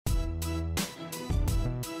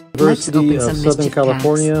University of Southern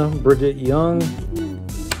California, Bridget Young.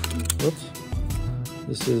 Whoops.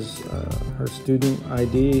 This is her student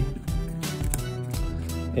ID.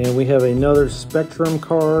 And we have another Spectrum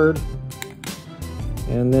card.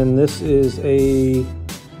 And then this is a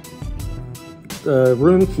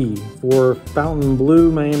room key for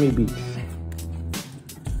Fontainebleau, Miami Beach.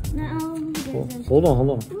 No. Hold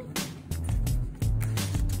on.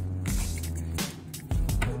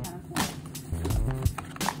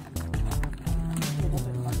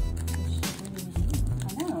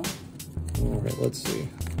 Alright, let's see.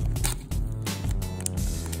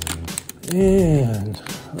 And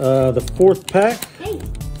the fourth pack. Hey,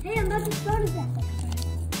 I'm about to start that.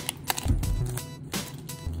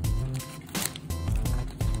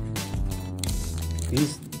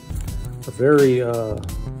 These are very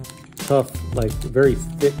tough, like very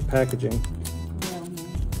thick packaging.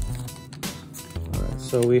 Alright,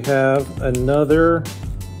 so we have another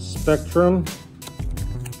Spectrum,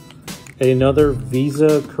 another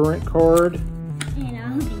Visa current card,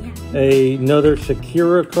 another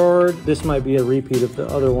Shakira card. This might be a repeat of the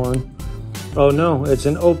other one. Oh no, it's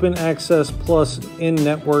an Open Access Plus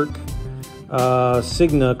in-network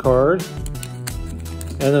Cigna card.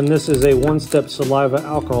 And then this is a one-step saliva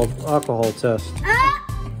alcohol test.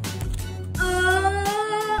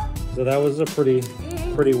 So that was a pretty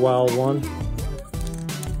wild one.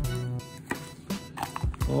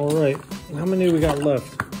 All right, how many we got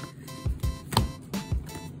left?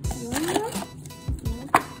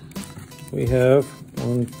 We have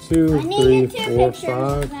 1, 2, 3, 4,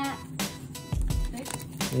 5.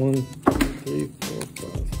 1, 2, 3, 4,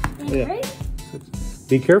 5. Yeah. 6.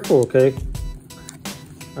 Be careful, okay?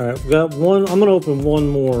 All right, we got one. I'm gonna open one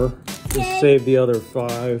more and save the other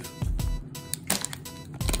 5.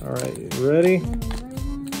 All right, you ready?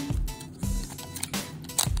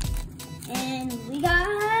 And we got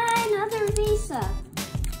another Visa.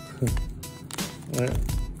 All right.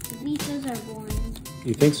 Visas are boring.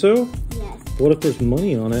 You think so? Yes. What if there's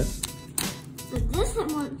money on it? So this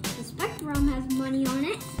one, the Spectrum has money on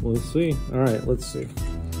it. Let's see. All right, let's see.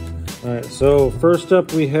 All right, so first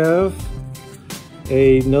up we have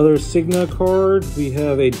another Cigna card. We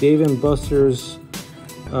have a Dave & Buster's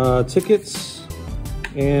tickets.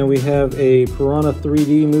 And we have a Piranha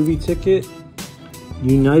 3D movie ticket.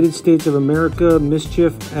 United States of America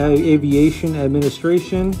MSCHF Aviation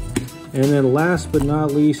Administration. And then last but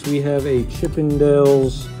not least, we have a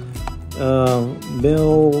Chippendales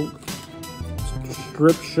Mill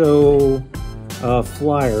Strip Show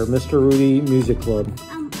flyer, Mr. Rudy Music Club.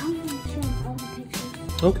 I'm going to show all the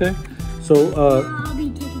pictures. Okay. So, I'll be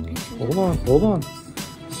taking pictures. hold on.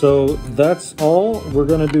 So that's all. We're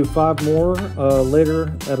going to do 5 more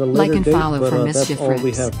later at a later Like and date, follow but for that's MSCHF all we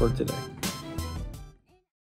Rips. have for today.